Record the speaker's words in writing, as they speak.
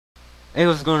Hey,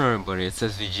 what's going on, everybody? It's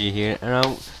SVG here,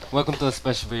 and welcome to a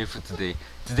special video for today.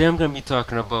 Today I'm gonna be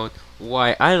talking about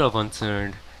why I love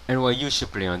Unturned and why you should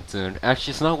play Unturned.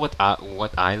 Actually, it's not what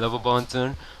I love about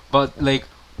Unturned, but like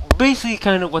basically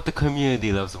kind of what the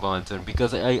community loves about Unturned.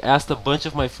 Because I asked a bunch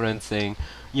of my friends saying,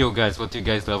 "Yo, guys, what do you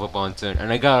guys love about Unturned?"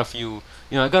 And I got a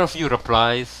few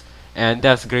replies, and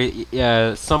that's great.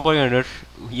 Yeah, somebody on Earth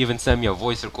even sent me a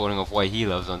voice recording of why he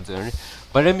loves Unturned.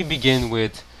 But let me begin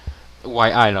with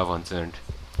why I love Unturned.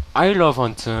 I love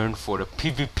Unturned for the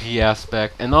PvP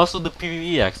aspect and also the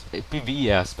PvE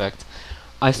aspect.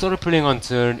 I started playing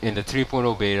Unturned in the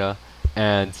 3.0 beta,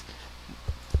 and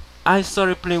I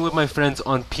started playing with my friends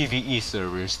on PvE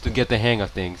servers to get the hang of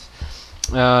things.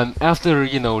 After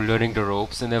learning the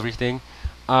ropes and everything,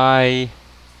 I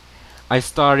I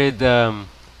started I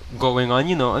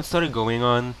started going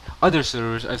on other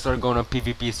servers. I started going on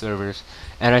PvP servers,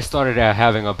 and I started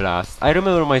having a blast. I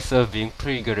remember myself being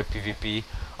pretty good at PvP,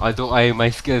 although my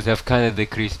skills have kind of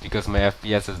decreased because my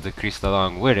FPS has decreased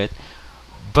along with it.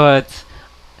 But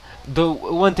the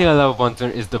one thing I love about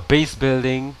Unturned is the base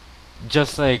building.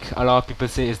 Just like a lot of people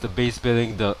say, is the base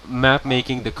building, the map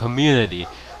making, the community.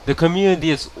 The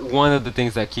community is one of the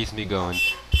things that keeps me going.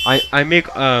 I make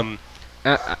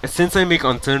since I make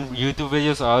Unturned YouTube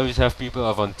videos, I always have people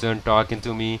of Unturned talking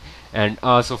to me, and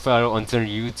also fellow Unturned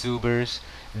YouTubers.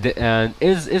 And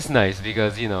it's nice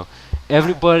because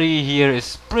everybody here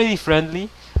is pretty friendly.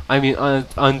 I mean,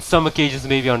 on some occasions,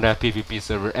 maybe on that PvP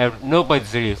server,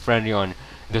 nobody's really friendly on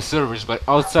the servers, but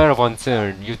outside of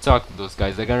Unturned, you talk to those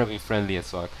guys, they're gonna be friendly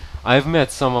as fuck. I've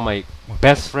met some of my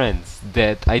best friends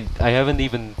that I haven't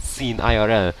even seen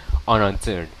IRL on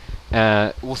Unturned.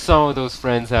 Some of those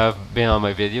friends have been on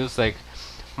my videos, like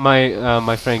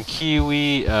my friend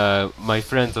Kiwi, my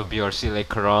friends of BRC like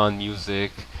Karan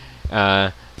Music.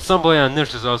 Somebody on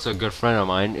Nurse is also a good friend of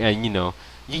mine, and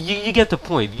you get the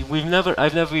point.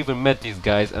 I've never even met these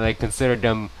guys, and I consider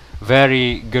them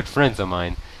very good friends of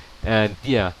mine. And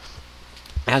yeah,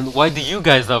 and why do you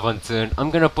guys love Unturned?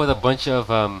 I'm gonna put a bunch of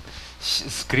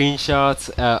screenshots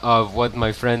of what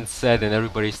my friends said and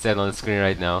everybody said on the screen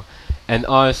right now, and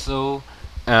also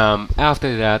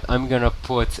after that I'm gonna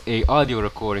put a audio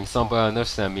recording somebody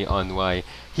understand me on why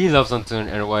he loves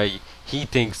Unturned and why he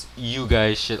thinks you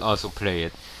guys should also play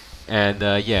it. And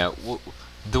yeah,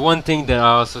 the one thing that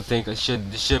I also think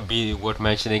should be worth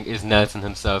mentioning is Nelson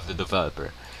himself, the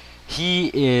developer.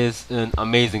 He is an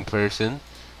amazing person.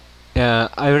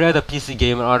 I read a PC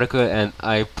Gamer article and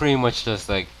I pretty much just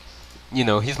like,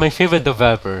 he's my favorite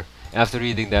developer after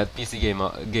reading that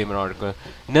Gamer article.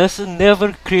 Nelson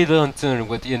never created Unturned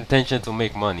with the intention to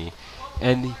make money,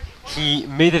 and he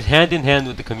made it hand in hand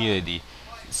with the community.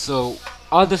 So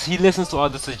he listens to all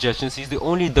the suggestions. He's the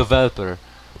only developer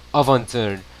of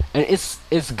Unturned, and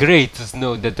it's great to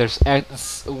know that there's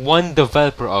one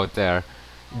developer out there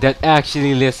that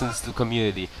actually listens to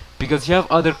community, because you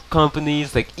have other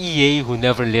companies like EA who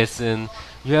never listen.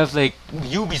 You have like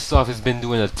Ubisoft has been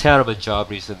doing a terrible job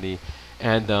recently,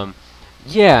 and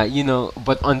yeah,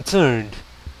 but Unturned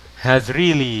has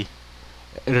really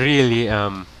really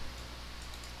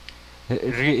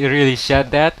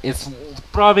shed that. It's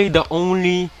probably the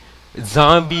only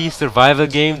zombie survival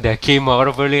game that came out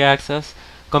of early access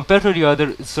compared to the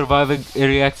other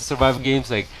early access survival games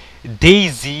like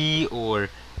DayZ or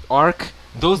Ark.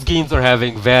 Those games are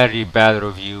having very bad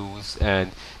reviews,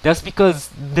 and that's because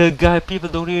the guy people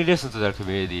don't really listen to their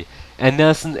community. And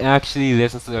Nelson actually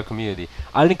listens to their community.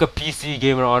 I link a PC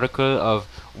Gamer article of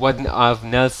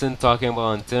Nelson talking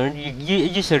about Unturned.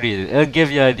 You should read it. It'll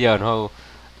give you an idea on how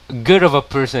good of a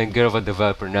person and good of a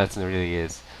developer Nelson really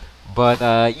is. But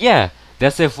yeah,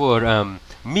 that's it for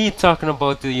me talking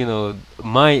about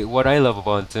my what I love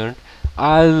about Unturned.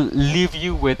 I'll leave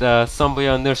you with somebody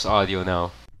on Nurse audio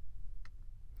now.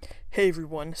 Hey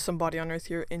everyone, Somebody on Earth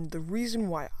here, and the reason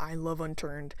why I love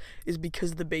Unturned is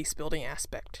because of the base building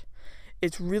aspect.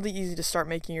 It's really easy to start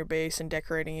making your base and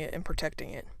decorating it and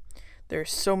protecting it. There are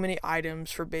so many items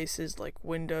for bases like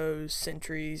windows,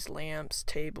 sentries, lamps,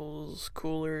 tables,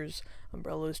 coolers,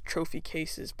 umbrellas, trophy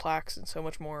cases, plaques, and so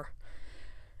much more.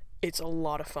 It's a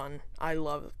lot of fun. I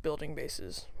love building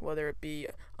bases, whether it be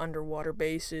underwater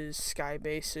bases, sky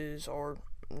bases, or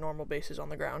normal bases on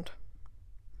the ground.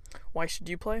 Why should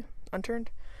you play Unturned?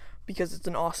 Because it's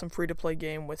an awesome free-to-play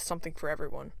game with something for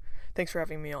everyone. Thanks for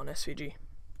having me on SVG.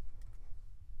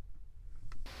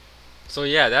 So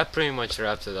yeah, that pretty much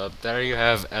wraps it up. There you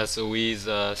have SOE's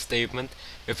statement.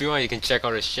 If you want, you can check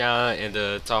out his channel in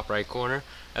the top right corner,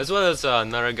 as well as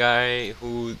another guy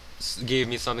who gave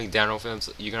me something, Daniel Films.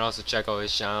 You can also check out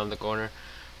his channel in the corner.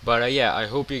 But yeah, I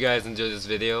hope you guys enjoyed this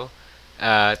video,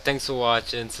 Thanks for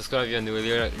watching. Subscribe if you're new.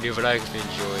 Leave a like if you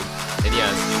enjoyed. And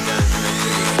yeah, see you guys in the next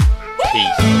video.